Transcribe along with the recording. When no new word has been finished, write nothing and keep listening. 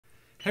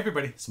Hey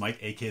everybody, it's Mike,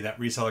 aka That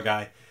Reseller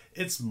Guy.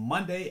 It's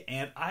Monday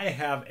and I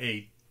have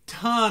a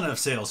ton of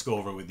sales to go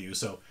over with you.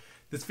 So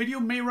this video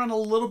may run a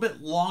little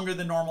bit longer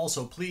than normal,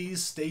 so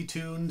please stay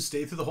tuned,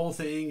 stay through the whole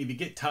thing. If you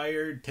get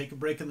tired, take a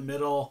break in the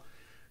middle,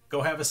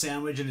 go have a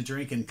sandwich and a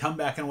drink and come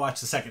back and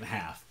watch the second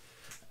half.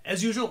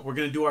 As usual, we're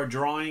going to do our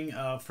drawing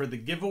for the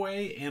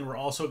giveaway, and we're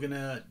also going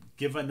to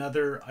give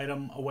another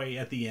item away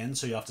at the end,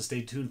 so you'll have to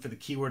stay tuned for the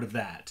keyword of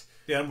that.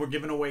 The item we're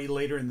giving away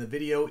later in the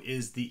video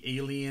is the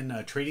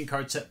Alien trading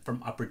card set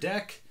from Upper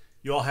Deck.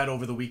 You all had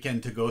over the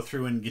weekend to go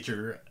through and get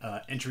your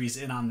entries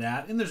in on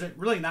that, and there's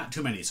really not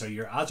too many, so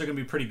your odds are going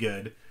to be pretty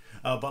good.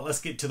 But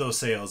let's get to those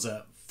sales.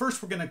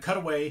 First, we're going to cut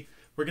away.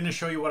 We're going to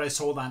show you what I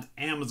sold on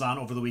Amazon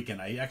over the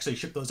weekend. I actually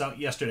shipped those out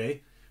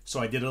yesterday, so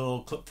I did a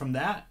little clip from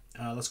that.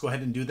 Let's go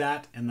ahead and do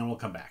that, and then we'll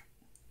come back.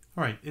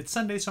 All right, it's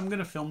Sunday, so I'm going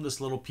to film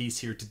this little piece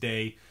here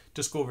today.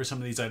 Just go over some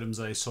of these items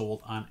that I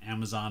sold on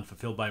Amazon,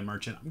 fulfilled by a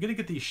merchant. I'm going to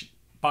get these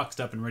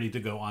boxed up and ready to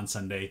go on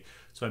Sunday.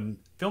 So I'm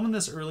filming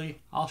this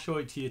early. I'll show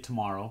it to you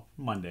tomorrow,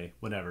 Monday,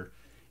 whatever.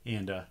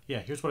 And yeah,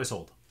 here's what I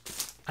sold.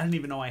 I didn't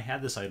even know I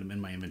had this item in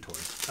my inventory.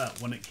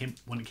 When it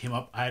came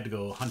up, I had to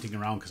go hunting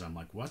around because I'm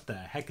like, what the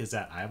heck is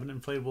that? I have an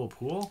inflatable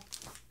pool?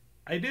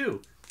 I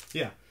do.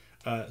 Yeah.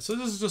 So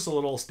this is just a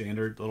little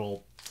standard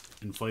little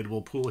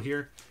inflatable pool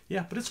here.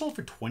 Yeah, but it sold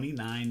for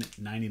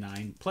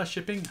 $29.99 plus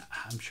shipping.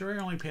 I'm sure I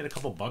only paid a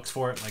couple bucks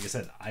for it. Like I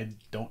said, I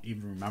don't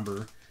even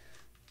remember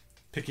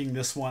picking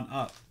this one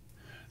up.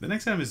 The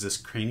next item is this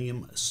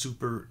Cranium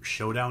Super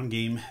Showdown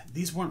game.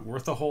 These weren't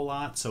worth a whole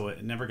lot, so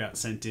it never got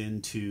sent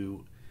in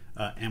to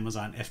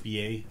Amazon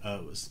FBA.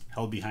 It was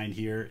held behind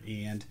here,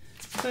 and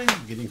what am I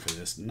getting for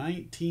this?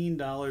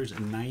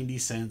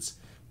 $19.90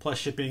 plus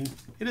shipping.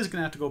 It is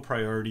gonna have to go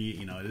priority.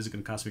 You know, it is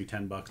gonna cost me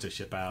 10 bucks to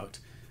ship out,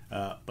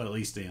 but at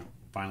least, you know,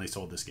 finally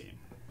sold this game.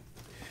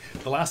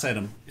 The last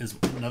item is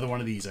another one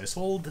of these. I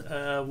sold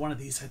one of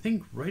these, I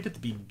think, right at the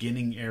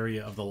beginning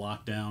area of the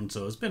lockdown,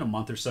 so it's been a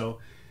month or so.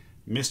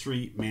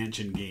 Mystery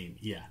Mansion game.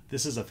 Yeah,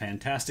 this is a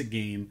fantastic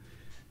game.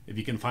 If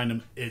you can find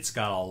them, it's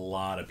got a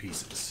lot of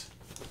pieces.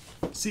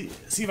 See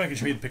if I can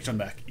show you the picture on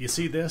the back. You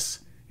see this?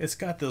 It's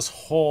got this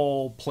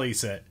whole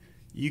playset.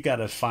 You got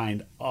to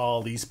find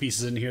all these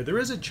pieces in here. There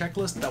is a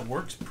checklist that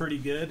works pretty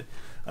good.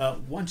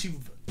 Once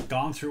you've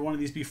gone through one of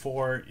these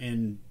before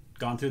and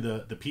gone through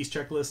the piece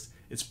checklist,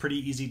 it's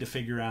pretty easy to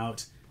figure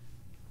out.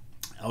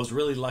 I was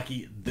really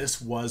lucky.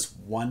 This was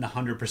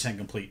 100%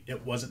 complete.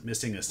 It wasn't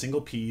missing a single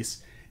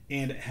piece,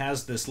 and it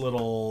has this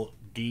little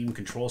game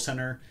control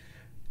center.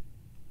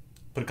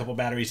 Put a couple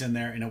batteries in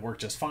there and it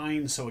worked just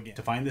fine. So again,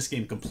 to find this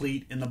game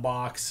complete in the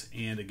box,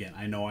 and again,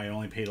 I know I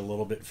only paid a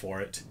little bit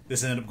for it.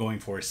 This ended up going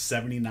for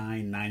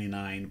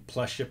 $79.99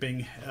 plus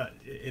shipping.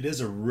 It is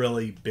a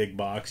really big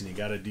box, and you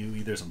got to do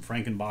either some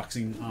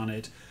Frankenboxing on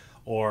it,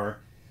 or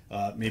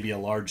maybe a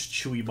large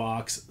chewy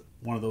box,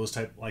 one of those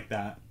type like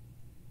that.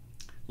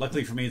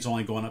 Luckily for me, it's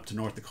only going up to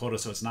North Dakota,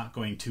 so it's not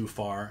going too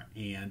far,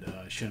 and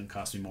shouldn't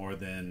cost me more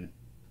than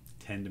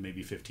 10 to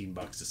maybe 15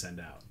 bucks to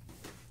send out.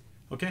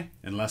 Okay,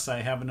 unless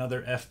I have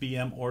another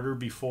FBM order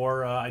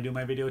before I do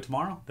my video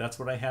tomorrow. That's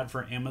what I had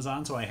for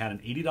Amazon. So I had an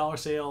 $80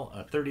 sale,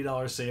 a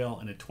 $30 sale,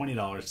 and a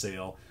 $20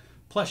 sale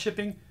plus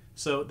shipping.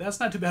 So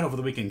that's not too bad over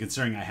the weekend,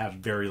 considering I have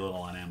very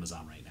little on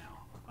Amazon right now.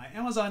 My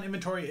Amazon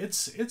inventory,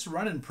 it's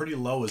running pretty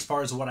low as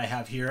far as what I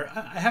have here.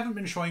 I haven't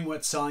been showing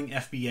what's selling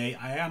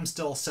FBA. I am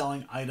still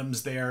selling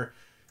items there.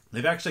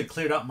 They've actually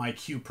cleared up my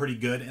queue pretty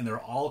good, and they're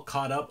all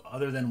caught up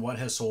other than what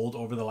has sold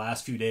over the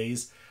last few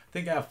days. I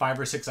think I have 5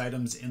 or 6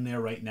 items in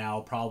there right now,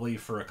 probably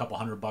for a couple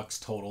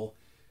 $100 total.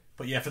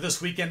 But yeah, for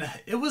this weekend,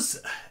 it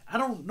was, I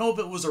don't know if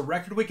it was a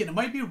record weekend. It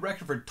might be a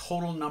record for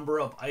total number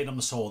of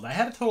items sold. I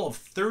had a total of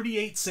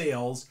 38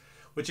 sales,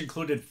 which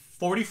included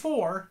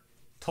 44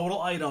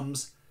 total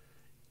items.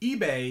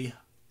 eBay,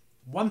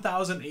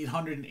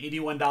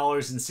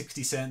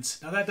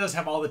 $1,881.60. Now that does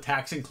have all the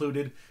tax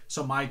included,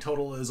 so my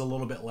total is a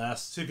little bit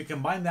less. So if you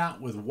combine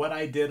that with what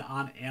I did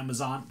on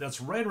Amazon,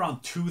 that's right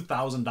around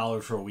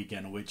 $2,000 for a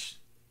weekend, which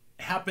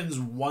happens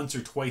once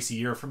or twice a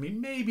year for me,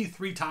 maybe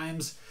 3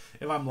 times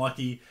if I'm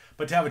lucky.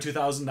 But to have a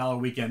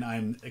 $2,000 weekend,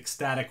 I'm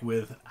ecstatic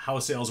with how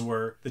sales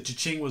were. The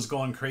cha-ching was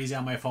going crazy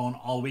on my phone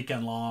all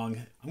weekend long.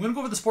 I'm going to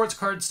go over the sports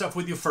card stuff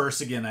with you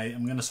first. Again,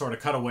 I'm going to sort of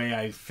cut away.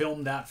 I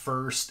filmed that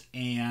first,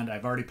 and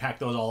I've already packed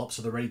those all up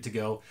so they're ready to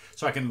go.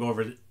 So I can go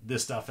over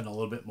this stuff in a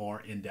little bit more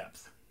in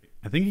depth.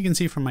 I think you can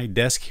see from my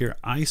desk here,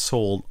 I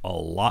sold a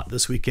lot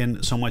this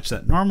weekend, so much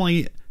that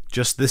normally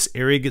just this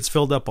area gets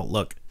filled up. But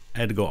look, I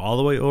had to go all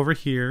the way over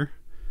here,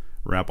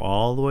 wrap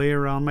all the way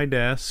around my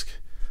desk.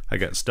 I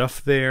got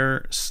stuff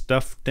there,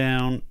 stuff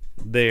down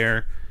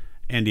there,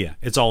 and yeah,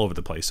 it's all over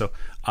the place. So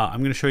I'm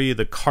going to show you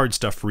the card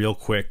stuff real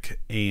quick,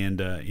 and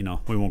you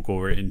know, we won't go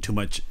over it in too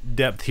much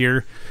depth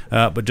here,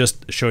 but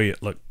just show you.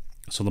 Look,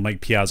 so the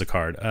Mike Piazza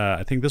card.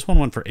 I think this one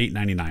went for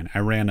 $8.99. I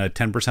ran a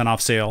 10%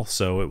 off sale,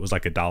 so it was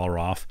like $1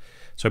 off.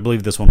 So I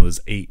believe this one was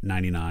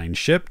 $8.99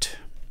 shipped.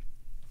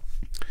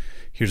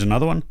 Here's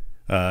another one.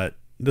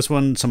 This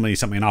one, somebody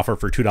sent me an offer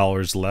for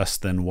 $2 less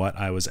than what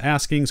I was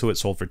asking, so it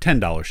sold for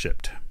 $10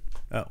 shipped.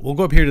 We'll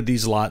go up here to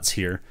these lots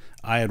here.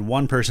 I had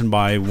one person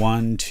buy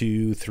 1,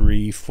 2,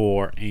 3,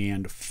 4,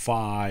 and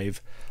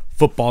 5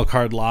 football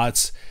card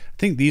lots. I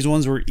think these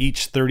ones were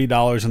each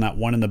 $30, and that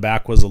one in the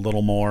back was a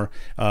little more.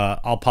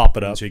 I'll pop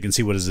it up so you can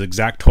see what his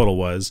exact total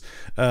was.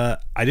 I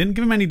didn't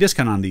give him any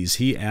discount on these.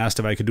 He asked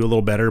if I could do a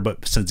little better,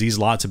 but since these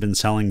lots have been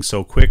selling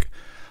so quick,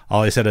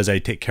 all I said is I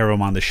take care of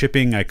them on the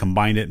shipping. I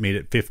combined it, made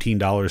it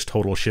 $15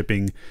 total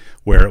shipping,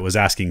 where it was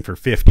asking for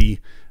 $50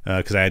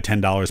 because I had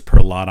 $10 per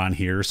lot on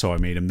here, so I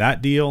made him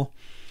that deal.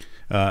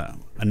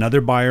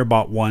 Another buyer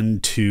bought 1,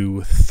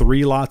 2,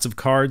 3 lots of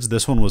cards.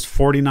 This one was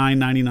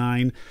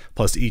 $49.99,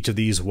 plus each of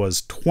these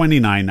was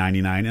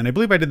 $29.99, and I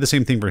believe I did the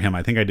same thing for him.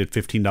 I think I did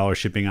 $15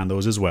 shipping on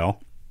those as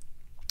well.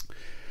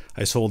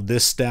 I sold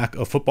this stack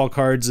of football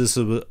cards. This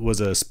was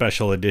a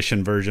special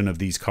edition version of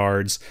these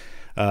cards.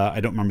 I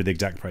don't remember the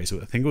exact price.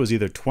 I think it was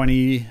either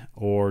 $20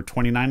 or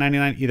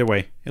 $29.99. Either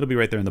way, it'll be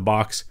right there in the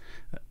box.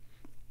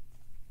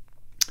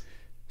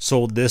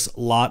 Sold this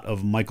lot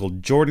of Michael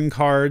Jordan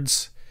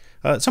cards.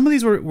 Some of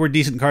these were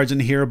decent cards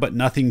in here, but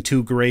nothing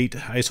too great.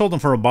 I sold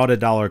them for about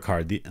 $1 a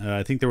card.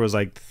 I think there was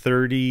like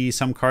 30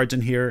 some cards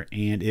in here,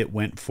 and it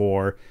went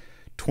for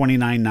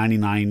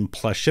 $29.99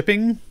 plus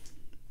shipping.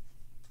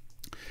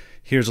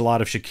 Here's a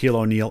lot of Shaquille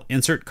O'Neal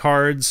insert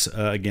cards.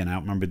 Again, I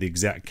don't remember the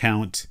exact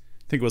count.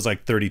 I think it was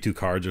like 32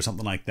 cards or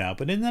something like that,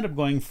 but it ended up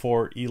going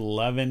for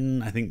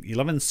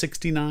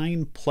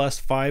 $11.69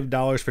 plus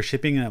 $5 for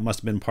shipping, and that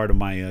must have been part of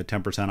my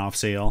 10% off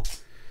sale.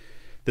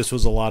 This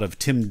was a lot of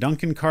Tim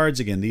Duncan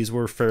cards. Again, these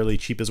were fairly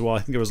cheap as well. I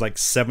think there was like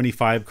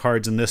 75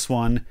 cards in this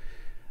one.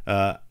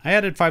 I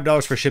added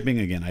 $5 for shipping.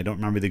 Again, I don't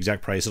remember the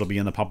exact price. It'll be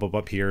in the pop-up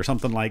up here.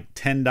 Something like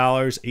 $10,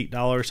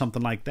 $8,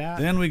 something like that.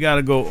 Then we got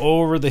to go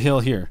over the hill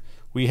here.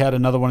 We had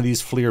another one of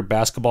these Fleer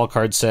basketball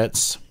card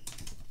sets.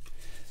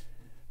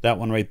 That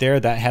one right there,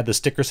 that had the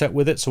sticker set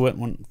with it, so it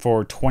went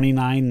for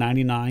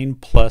 $29.99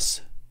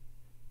 plus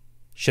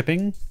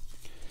shipping.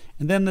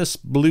 And then this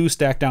blue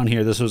stack down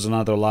here, this was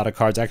another lot of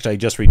cards. Actually, I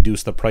just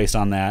reduced the price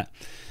on that.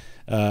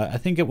 I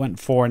think it went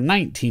for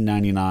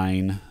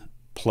 $19.99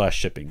 plus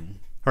shipping.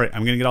 All right,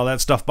 I'm going to get all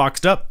that stuff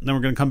boxed up, then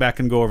we're going to come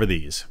back and go over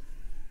these.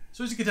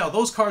 So as you can tell,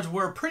 those cards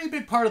were a pretty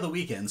big part of the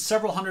weekend,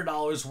 several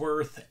 $100s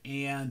worth,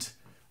 and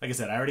like I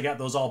said, I already got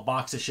those all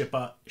boxed to ship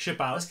out.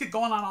 Let's get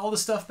going on all the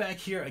stuff back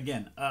here.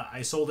 Again,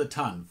 I sold a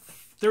ton.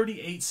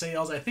 38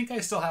 sales. I think I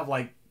still have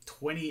like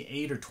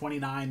 28 or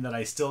 29 that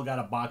I still got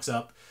to box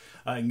up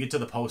and get to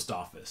the post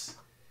office.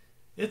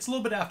 It's a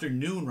little bit after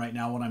noon right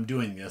now when I'm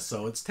doing this,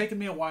 so it's taken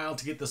me a while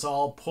to get this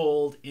all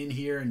pulled in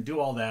here and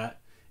do all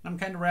that. And I'm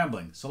kind of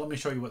rambling, so let me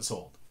show you what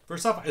sold.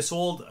 First off, I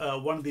sold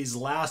one of these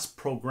last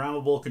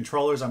programmable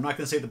controllers. I'm not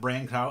going to say the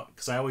brand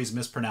because I always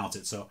mispronounce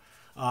it, so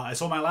I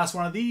sold my last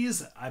one of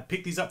these. I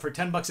picked these up for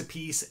 10 bucks a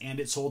piece, and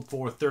it sold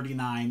for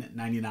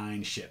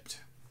 $39.99 shipped.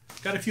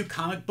 Got a few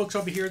comic books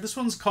over here. This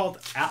one's called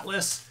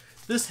Atlas.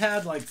 This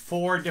had like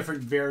 4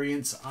 different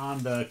variants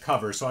on the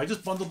cover, so I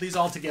just bundled these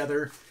all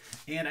together.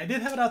 And I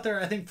did have it out there,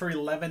 I think, for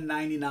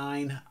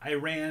 $11.99. I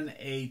ran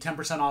a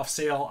 10% off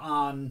sale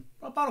on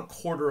about a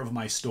quarter of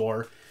my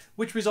store,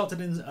 which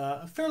resulted in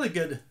a fairly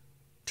good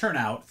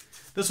turnout.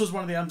 This was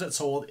one of the items that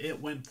sold.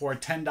 It went for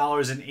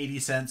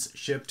 $10.80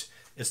 shipped.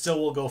 It still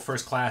will go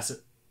first class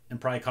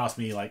and probably cost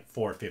me like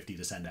 $4.50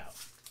 to send out.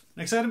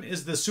 Next item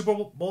is the Super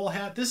Bowl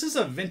hat. This is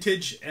a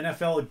vintage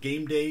NFL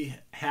game day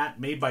hat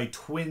made by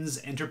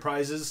Twins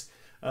Enterprises.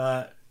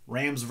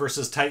 Rams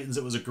versus Titans.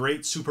 It was a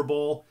great Super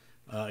Bowl.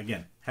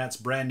 Again, hat's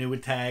brand new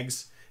with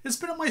tags. It's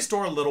been at my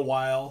store a little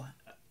while,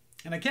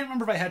 and I can't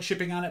remember if I had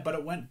shipping on it, but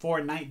it went for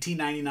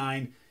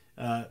 $19.99.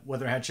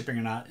 Whether I had shipping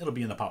or not, it'll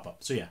be in the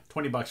pop-up. So yeah,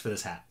 20 bucks for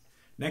this hat.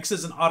 Next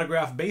is an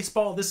autographed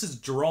baseball. This is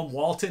Jerome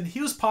Walton.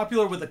 He was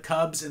popular with the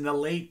Cubs in the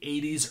late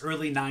 80s,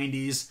 early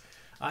 90s.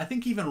 I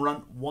think he even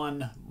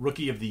won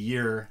Rookie of the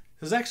Year.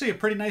 This is actually a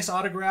pretty nice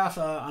autograph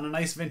on a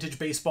nice vintage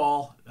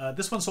baseball.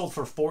 This one sold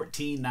for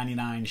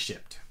 $14.99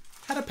 shipped.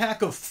 Had a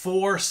pack of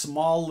 4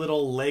 small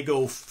little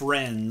Lego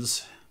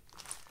Friends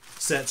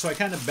sets, so I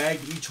kind of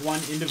bagged each one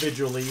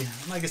individually.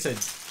 Like I said,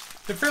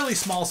 they're fairly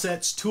small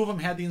sets. 2 of them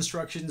had the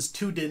instructions,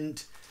 2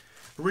 didn't.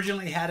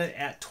 Originally had it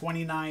at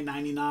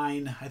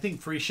 $29.99, I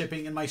think free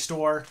shipping in my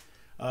store.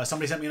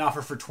 Somebody sent me an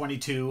offer for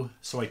 $22,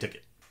 so I took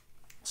it.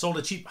 Sold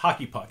a cheap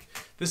hockey puck.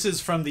 This is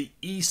from the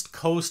East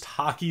Coast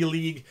Hockey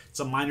League.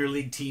 It's a minor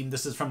league team.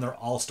 This is from their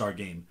All-Star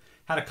game.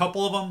 Had a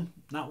couple of them,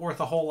 not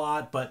worth a whole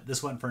lot, but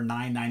this went for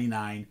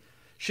 $9.99.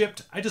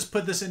 Shipped, I just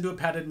put this into a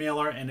padded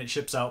mailer and it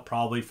ships out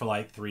probably for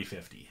like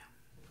 $3.50.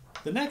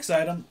 The next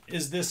item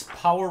is this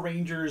Power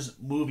Rangers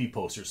movie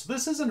poster. So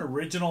this is an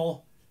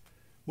original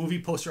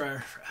movie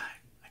poster.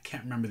 I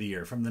can't remember the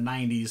year, from the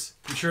 90s.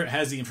 I'm sure it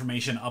has the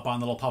information up on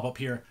the little pop-up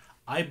here.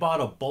 I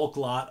bought a bulk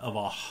lot of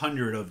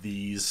 100 of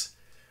these.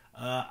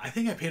 I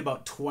think I paid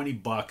about 20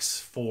 bucks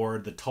for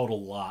the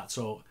total lot.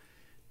 So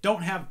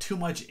don't have too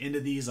much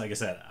into these. Like I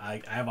said,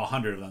 I have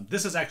 100 of them.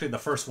 This is actually the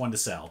first one to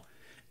sell.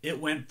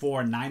 It went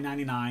for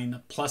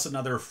 $9.99 plus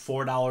another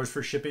 $4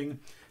 for shipping.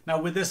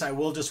 Now with this, I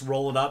will just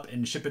roll it up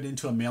and ship it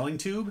into a mailing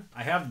tube.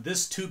 I have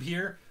this tube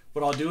here.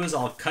 What I'll do is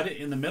I'll cut it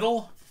in the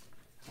middle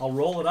I'll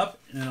roll it up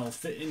and it'll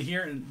fit in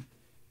here, and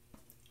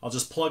I'll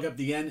just plug up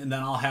the end, and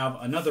then I'll have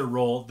another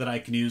roll that I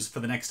can use for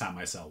the next time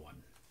I sell one.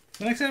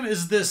 The next item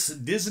is this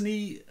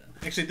Disney,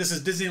 actually this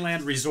is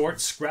Disneyland Resort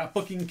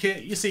scrapbooking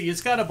kit. You see,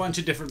 it's got a bunch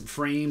of different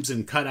frames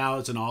and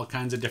cutouts and all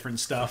kinds of different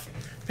stuff.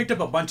 Picked up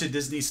a bunch of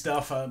Disney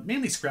stuff,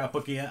 mainly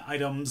scrapbooking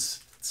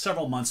items,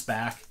 several months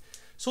back.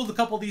 Sold a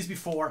couple of these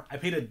before. I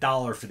paid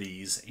 $1 for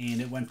these,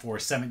 and it went for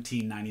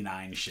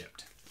 $17.99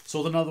 shipped.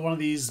 Sold another one of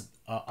these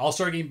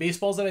All-Star Game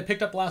baseballs that I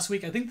picked up last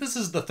week. I think this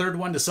is the third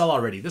one to sell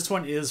already. This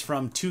one is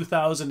from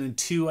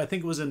 2002. I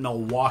think it was in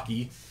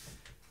Milwaukee.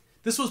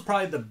 This was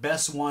probably the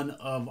best one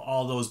of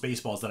all those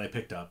baseballs that I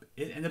picked up.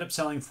 It ended up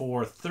selling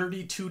for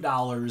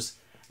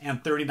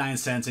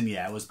 $32.39, and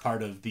yeah, it was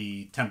part of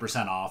the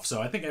 10% off.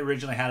 So I think I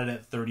originally had it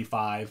at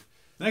 $35.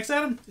 The next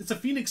item, it's a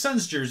Phoenix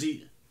Suns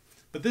jersey.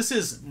 But this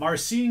is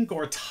Marcin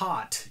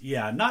Gortat.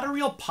 Yeah, not a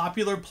real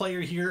popular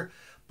player here,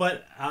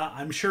 but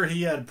I'm sure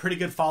he had a pretty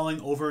good following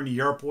over in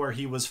Europe where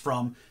he was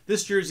from.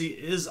 This jersey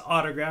is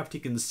autographed. You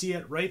can see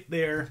it right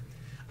there.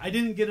 I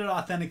didn't get it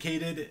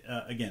authenticated.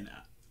 Again,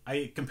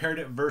 I compared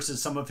it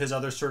versus some of his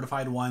other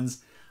certified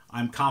ones.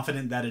 I'm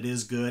confident that it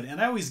is good, and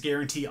I always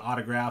guarantee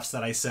autographs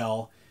that I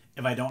sell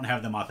if I don't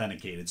have them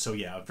authenticated. So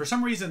yeah, if for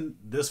some reason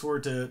this were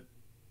to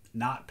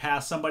not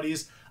pass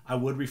somebody's, I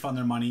would refund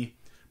their money.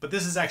 But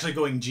this is actually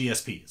going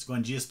GSP. It's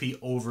going GSP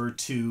over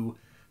to,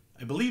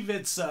 I believe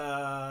it's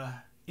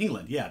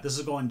England. Yeah, this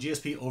is going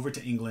GSP over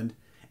to England.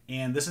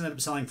 And this ended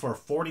up selling for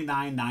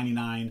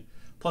 $49.99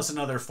 plus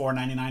another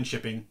 $4.99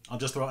 shipping. I'll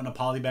just throw it in a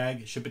poly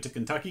bag, ship it to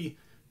Kentucky.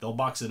 They'll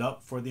box it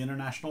up for the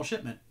international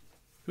shipment.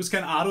 It was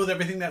kind of odd with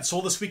everything that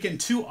sold this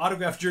weekend. 2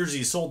 autographed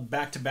jerseys sold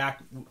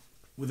back-to-back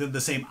within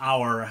the same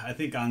hour, I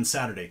think on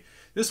Saturday.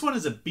 This one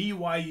is a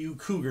BYU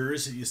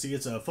Cougars. You see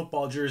it's a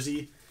football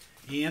jersey.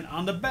 And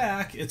on the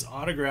back, it's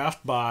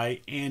autographed by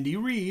Andy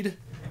Reid,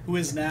 who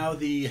is now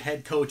the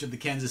head coach of the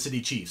Kansas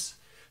City Chiefs.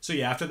 So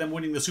yeah, after them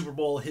winning the Super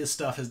Bowl, his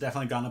stuff has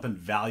definitely gone up in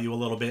value a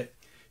little bit.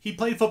 He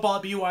played football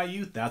at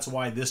BYU. That's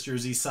why this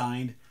jersey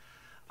signed.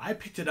 I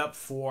picked it up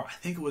for, I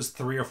think it was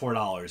 $3 or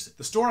 $4.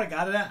 The store I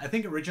got it at, I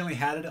think originally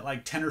had it at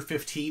like 10 or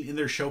 15 in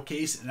their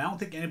showcase, and I don't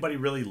think anybody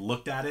really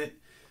looked at it.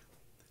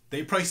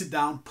 They priced it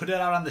down, put it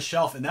out on the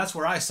shelf, and that's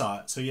where I saw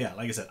it. So yeah,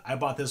 like I said, I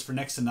bought this for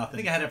next to nothing. I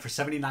think I had it for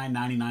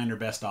 $79.99, their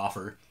best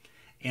offer,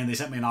 and they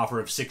sent me an offer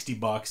of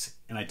 $60,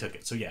 and I took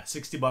it. So yeah,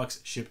 $60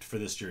 shipped for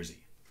this jersey.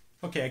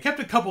 Okay, I kept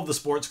a couple of the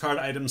sports card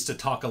items to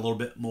talk a little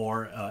bit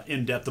more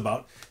in depth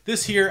about.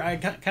 This here, I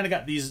kind of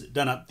got these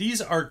done up. These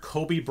are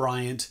Kobe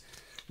Bryant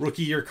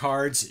rookie year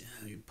cards.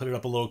 Put it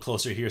up a little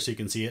closer here so you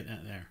can see it.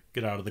 There,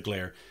 get out of the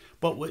glare.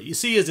 But what you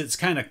see is it's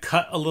kind of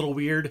cut a little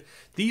weird.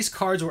 These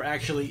cards were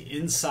actually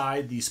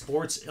inside the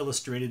Sports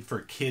Illustrated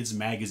for Kids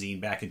magazine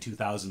back in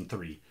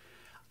 2003.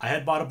 I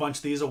had bought a bunch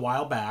of these a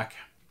while back.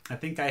 I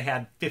think I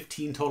had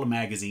 15 total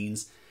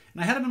magazines,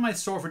 and I had them in my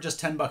store for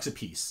just $10 a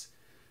piece.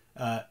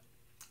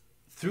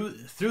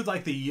 Through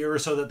like the year or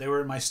so that they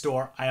were in my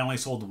store, I only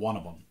sold one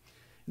of them.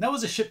 And that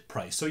was a ship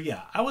price. So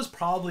yeah, I was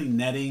probably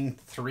netting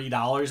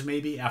 $3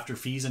 maybe after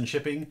fees and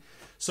shipping.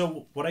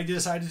 So what I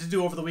decided to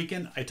do over the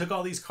weekend, I took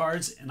all these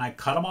cards and I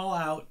cut them all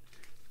out.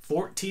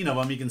 14 of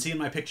them, you can see in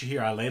my picture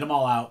here, I laid them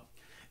all out.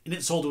 And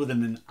it sold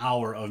within an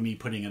hour of me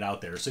putting it out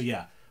there. So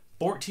yeah,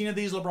 14 of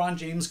these LeBron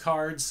James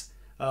cards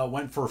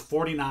went for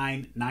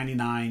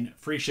 $49.99,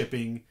 free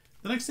shipping.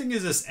 The next thing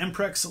is this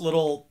Emprex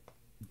little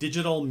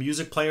digital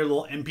music player,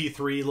 little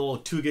MP3, little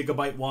 2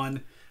 gigabyte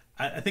one.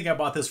 I think I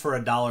bought this for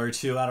 $1 or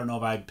 $2. I don't know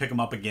if I'd pick them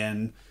up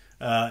again.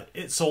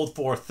 It sold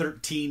for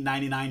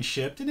 $13.99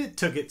 shipped, and it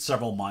took it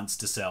several months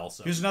to sell.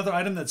 So here's another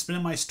item that's been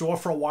in my store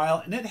for a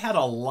while, and it had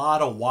a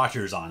lot of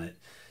watchers on it.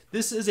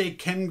 This is a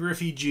Ken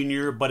Griffey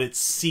Jr., but it's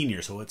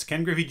senior. So it's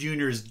Ken Griffey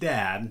Jr.'s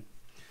dad,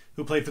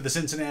 who played for the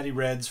Cincinnati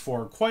Reds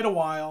for quite a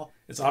while.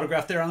 It's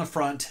autographed there on the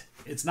front.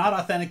 It's not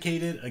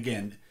authenticated.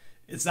 Again,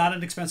 it's not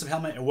an expensive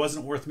helmet. It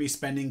wasn't worth me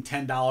spending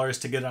 $10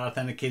 to get it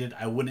authenticated.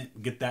 I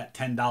wouldn't get that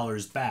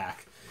 $10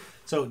 back.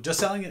 So just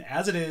selling it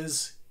as it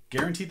is,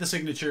 guaranteed the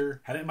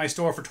signature. Had it in my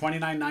store for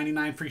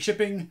 $29.99 free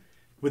shipping.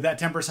 With that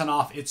 10%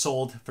 off, it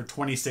sold for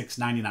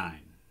 $26.99.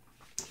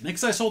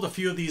 Next, I sold a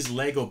few of these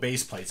Lego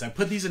base plates. I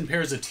put these in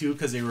pairs of 2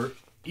 because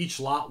each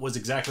lot was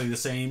exactly the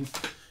same.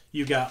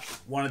 You got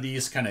one of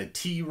these kind of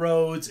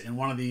T-roads and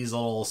one of these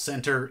little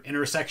center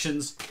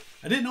intersections.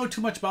 I didn't know too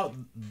much about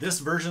this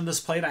version of this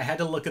plate. I had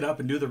to look it up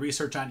and do the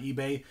research on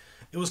eBay.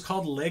 It was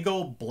called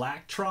Lego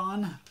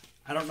Blacktron.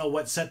 I don't know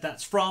what set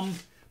that's from,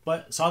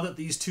 but saw that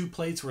these 2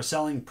 plates were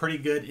selling pretty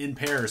good in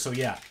pairs. So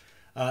yeah,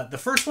 the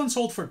first one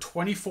sold for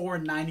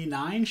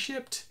 $24.99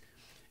 shipped,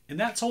 and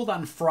that sold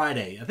on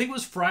Friday. I think it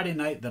was Friday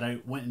night that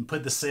I went and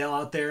put the sale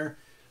out there.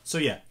 So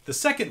yeah, the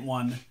second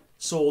one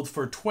sold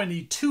for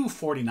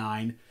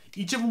 $22.49.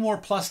 Each of them were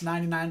plus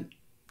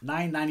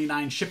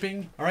 $9.99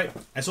 shipping. All right,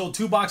 I sold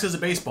 2 boxes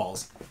of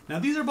baseballs. Now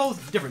these are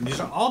both different.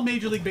 These are all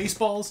Major League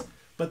Baseballs,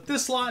 but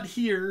this lot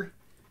here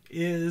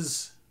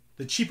is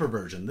the cheaper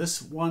version.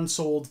 This one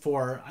sold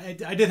for, I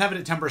did have it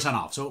at 10%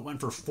 off, so it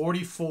went for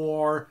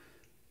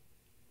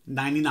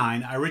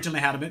 $44.99. I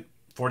originally had them at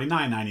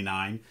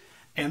 $49.99.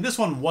 And this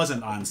one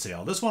wasn't on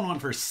sale. This one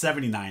went for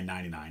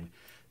 $79.99.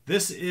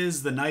 This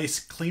is the nice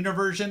cleaner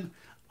version.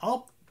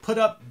 I'll put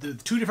up the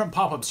two different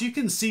pop-ups. You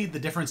can see the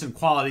difference in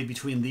quality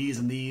between these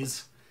and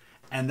these.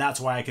 And that's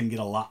why I can get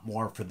a lot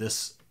more for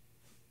this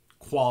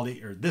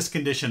quality or this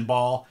condition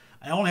ball.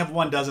 I only have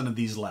 1 dozen of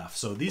these left.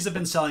 So these have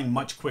been selling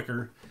much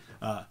quicker.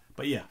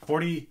 But yeah,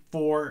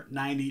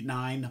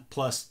 $44.99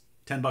 plus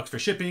 10 bucks for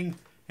shipping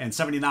and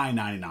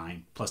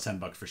 $79.99 plus 10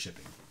 bucks for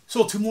shipping.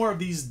 So 2 more of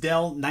these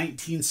Dell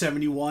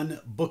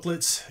 1971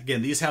 booklets.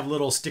 Again, these have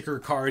little sticker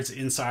cards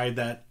inside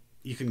that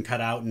you can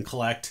cut out and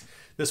collect.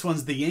 This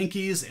one's the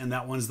Yankees and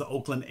that one's the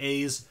Oakland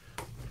A's.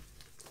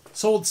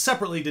 Sold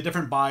separately to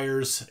different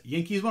buyers.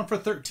 Yankees went for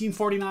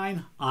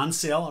 $13.49 on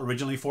sale,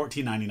 originally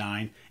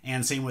 $14.99,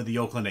 and same with the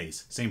Oakland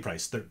A's. Same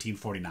price,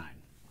 $13.49.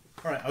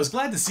 All right, I was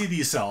glad to see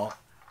these sell.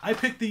 I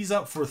picked these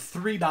up for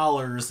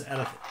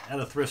 $3 at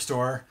a thrift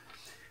store.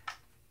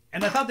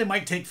 And I thought they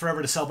might take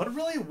forever to sell, but it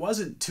really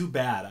wasn't too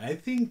bad. I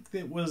think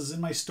it was in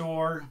my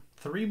store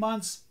 3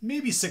 months,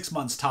 maybe 6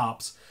 months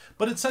tops,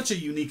 but it's such a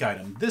unique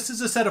item. This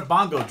is a set of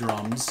bongo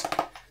drums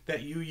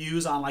that you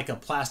use on like a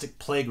plastic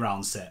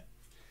playground set.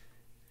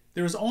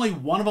 There was only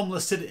one of them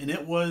listed and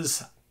it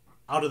was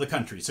out of the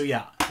country. So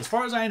yeah, as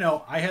far as I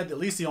know, I had at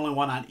least the only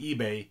one on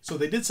eBay. So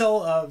they did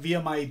sell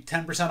via my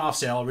 10% off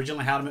sale.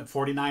 Originally had them at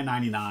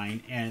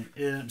 $49.99 and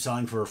it ended up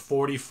selling for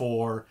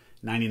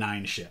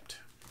 $44.99 shipped.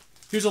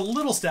 Here's a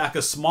little stack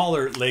of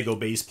smaller Lego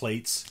base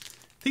plates.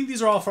 I think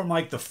these are all from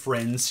like the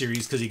Friends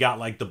series because you got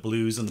like the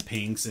blues and the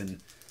pinks and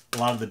a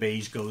lot of the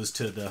beige goes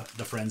to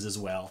the Friends as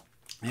well.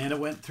 And it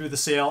went through the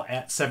sale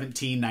at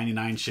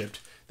 $17.99 shipped.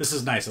 This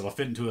is nice. It'll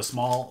fit into a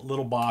small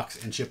little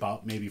box and ship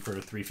out maybe for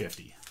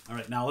 $3.50. All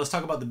right, now let's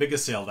talk about the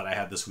biggest sale that I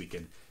had this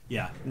weekend.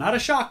 Yeah, not a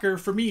shocker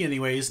for me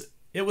anyways.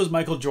 It was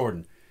Michael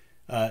Jordan.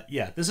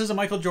 Yeah, this is a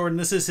Michael Jordan.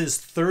 This is his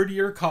 3rd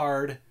year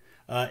card.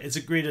 It's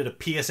graded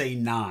a PSA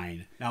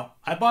 9. Now,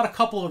 I bought a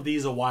couple of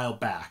these a while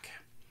back.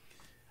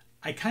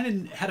 I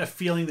kind of had a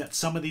feeling that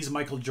some of these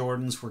Michael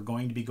Jordans were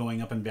going to be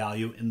going up in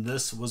value, and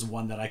this was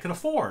one that I could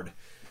afford.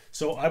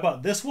 So I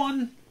bought this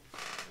one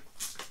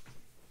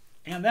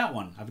and that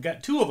one. I've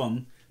got 2 of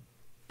them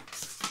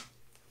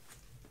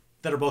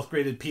that are both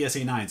graded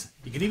PSA 9s.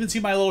 You can even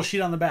see my little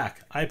sheet on the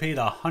back. I paid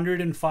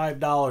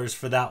 $105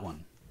 for that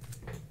one.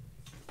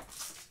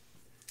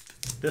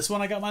 This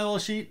one I got my little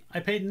sheet.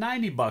 I paid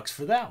 90 bucks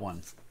for that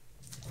one.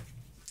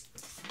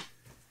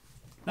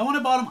 Now when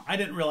I bought them, I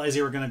didn't realize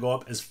they were going to go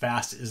up as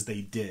fast as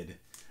they did.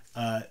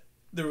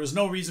 There was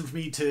no reason for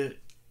me to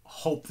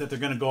hope that they're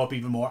going to go up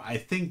even more. I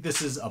think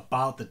this is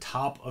about the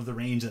top of the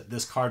range that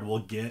this card will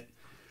get.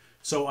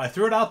 So I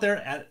threw it out there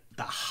at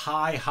the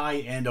high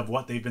end of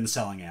what they've been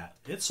selling at.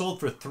 It sold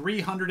for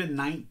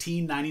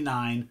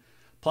 $319.99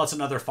 plus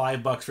another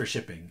 $5 for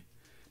shipping.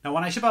 Now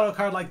when I ship out a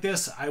card like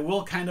this, I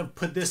will kind of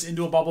put this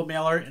into a bubble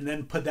mailer and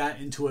then put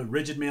that into a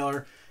rigid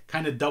mailer,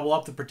 kind of double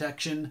up the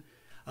protection,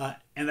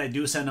 and I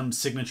do send them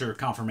signature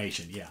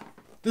confirmation. Yeah,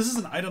 this is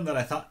an item that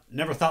I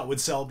never thought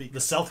would sell. The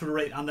sell-through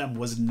rate on them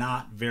was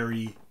not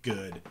very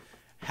good.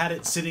 Had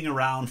it sitting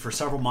around for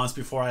several months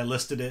before I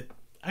listed it.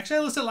 Actually,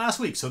 I listed it last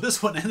week, so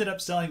this one ended up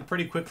selling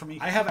pretty quick for me.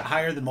 I have it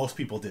higher than most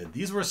people did.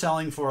 These were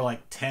selling for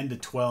like 10 to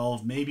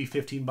 12, maybe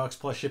 15 bucks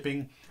plus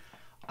shipping.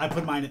 I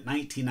put mine at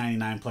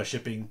 $19.99 plus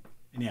shipping,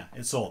 and yeah,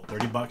 it sold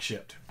 30 bucks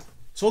shipped.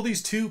 Sold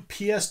these 2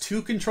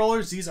 PS2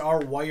 controllers. These are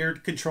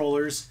wired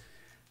controllers.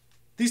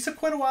 These took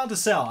quite a while to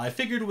sell. I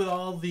figured with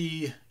all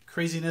the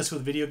craziness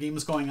with video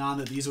games going on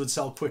that these would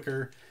sell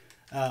quicker,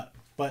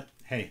 but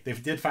hey, they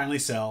did finally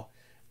sell.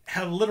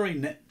 Have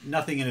literally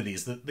nothing into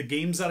these. The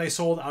games that I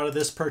sold out of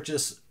this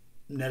purchase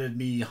netted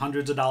me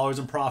hundreds of dollars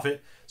in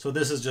profit. So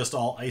this is just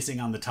all icing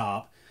on the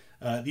top.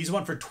 These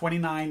went for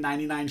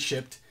 $29.99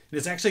 shipped. And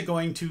it's actually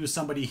going to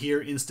somebody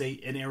here in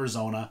state in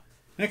Arizona.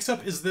 Next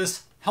up is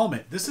this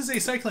helmet. This is a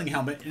cycling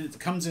helmet and it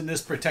comes in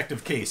this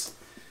protective case.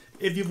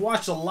 If you've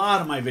watched a lot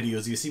of my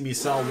videos, you see me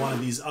sell one of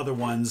these other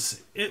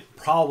ones. It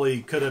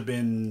probably could have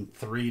been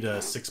 3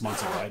 to 6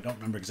 months ago. I don't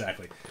remember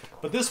exactly.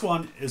 But this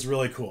one is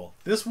really cool.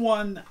 This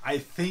one, I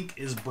think,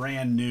 is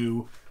brand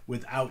new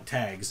without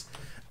tags.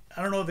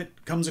 I don't know if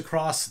it comes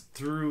across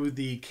through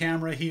the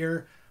camera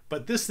here,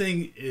 but this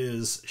thing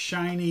is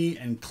shiny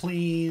and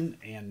clean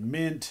and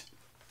mint.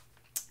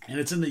 And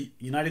it's in the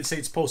United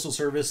States Postal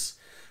Service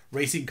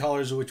racing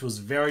colors, which was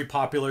very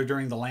popular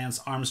during the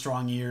Lance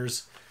Armstrong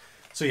years.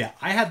 So yeah,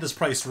 I had this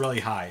priced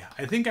really high.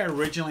 I think I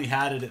originally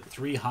had it at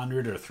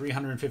 $300 or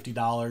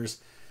 $350,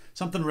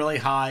 something really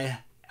high.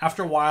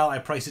 After a while, I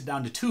priced it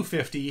down to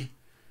 $250.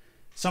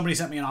 Somebody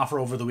sent me an offer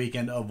over the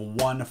weekend of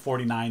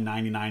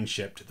 $149.99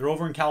 shipped. They're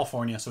over in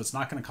California, so it's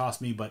not going to cost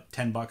me but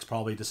 10 bucks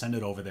probably to send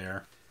it over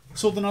there.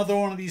 Sold another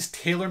one of these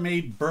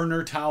tailor-made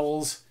burner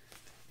towels.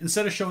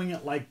 Instead of showing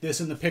it like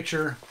this in the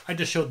picture, I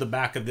just showed the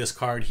back of this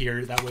card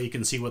here. That way you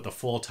can see what the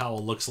full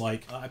towel looks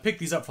like. I picked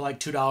these up for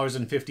like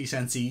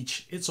 $2.50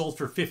 each. It sold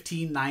for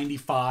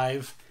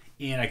 $15.95,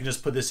 and I can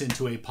just put this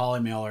into a poly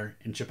mailer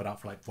and ship it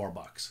out for like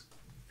 $4.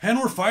 And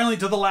we're finally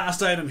to the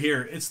last item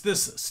here. It's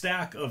this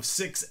stack of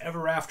 6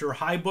 Ever After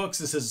High books.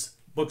 This is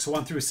books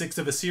 1 through 6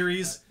 of a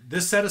series.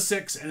 This set of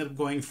 6 ended up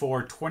going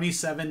for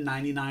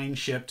 $27.99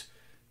 shipped.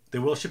 They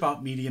will ship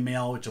out medium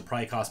mail, which will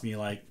probably cost me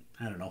like,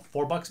 I don't know,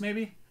 $4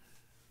 maybe.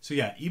 So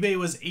yeah, eBay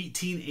was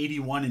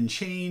 $18.81 and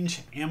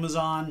change.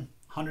 Amazon,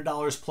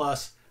 $100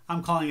 plus.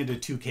 I'm calling it a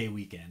 2K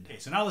weekend. Okay,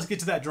 so now let's get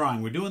to that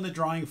drawing. We're doing the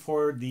drawing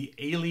for the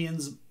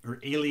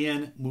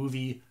Alien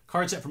movie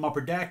card set from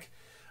Upper Deck.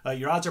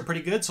 Your odds are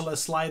pretty good, so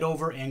let's slide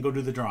over and go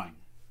do the drawing.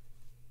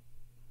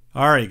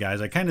 Alright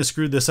guys, I kind of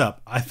screwed this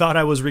up. I thought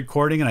I was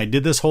recording and I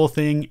did this whole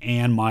thing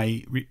and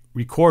my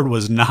record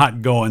was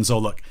not going. So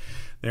look,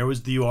 there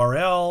was the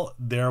URL,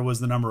 there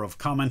was the number of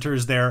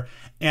commenters there,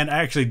 and I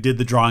actually did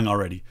the drawing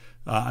already.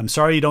 I'm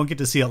sorry you don't get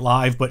to see it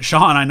live, but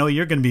Sean, I know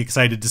you're going to be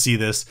excited to see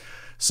this.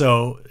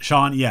 So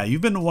Sean, yeah,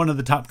 you've been one of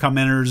the top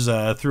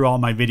commenters through all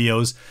my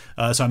videos,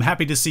 so I'm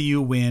happy to see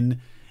you win.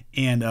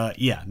 And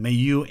yeah, may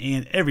you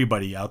and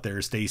everybody out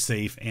there stay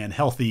safe and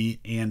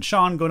healthy. And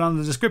Sean, go down in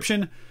the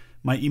description.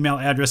 My email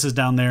address is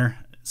down there.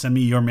 Send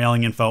me your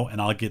mailing info and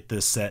I'll get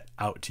this set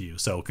out to you.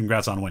 So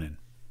congrats on winning.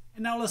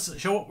 And now let's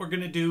show what we're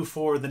going to do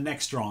for the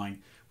next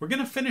drawing. We're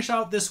going to finish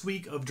out this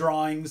week of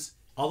drawings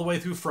all the way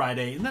through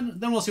Friday, and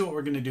then we'll see what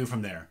we're going to do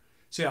from there.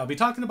 So yeah, I'll be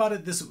talking about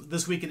it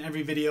this week in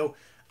every video.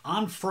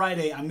 On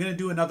Friday, I'm going to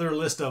do another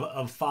list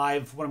of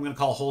 5, what I'm going to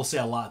call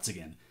wholesale lots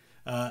again.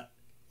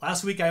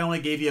 Last week, I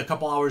only gave you a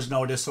couple hours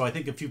notice, so I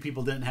think a few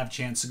people didn't have a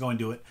chance to go and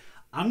do it.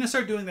 I'm going to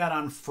start doing that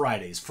on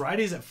Fridays.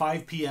 Fridays at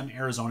 5 p.m.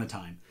 Arizona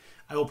time.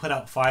 I will put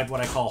out 5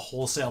 what I call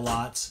wholesale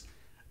lots.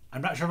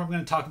 I'm not sure if I'm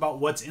going to talk about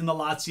what's in the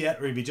lots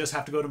yet, or if you just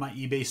have to go to my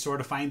eBay store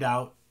to find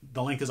out.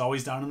 The link is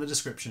always down in the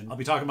description. I'll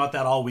be talking about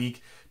that all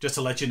week, just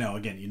to let you know.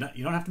 Again, you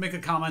don't have to make a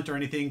comment or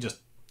anything, just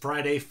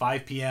Friday,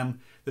 5 p.m.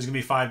 There's going to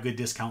be 5 good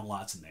discount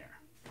lots in there.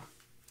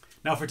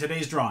 Now for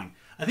today's drawing.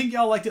 I think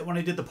y'all liked it when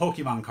I did the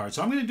Pokemon card.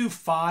 So I'm going to do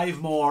 5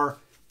 more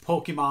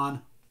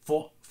Pokemon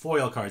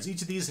foil cards.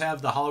 Each of these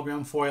have the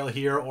hologram foil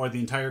here, or the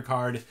entire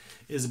card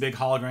is a big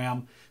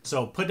hologram.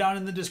 So put down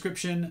in the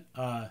description,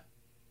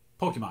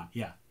 Pokemon,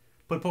 yeah.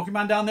 Put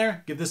Pokemon down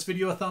there. Give this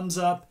video a thumbs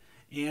up.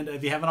 And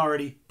if you haven't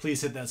already,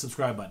 please hit that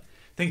subscribe button.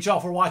 Thanks y'all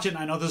for watching.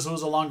 I know this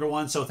was a longer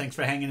one, so thanks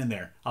for hanging in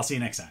there. I'll see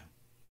you next time.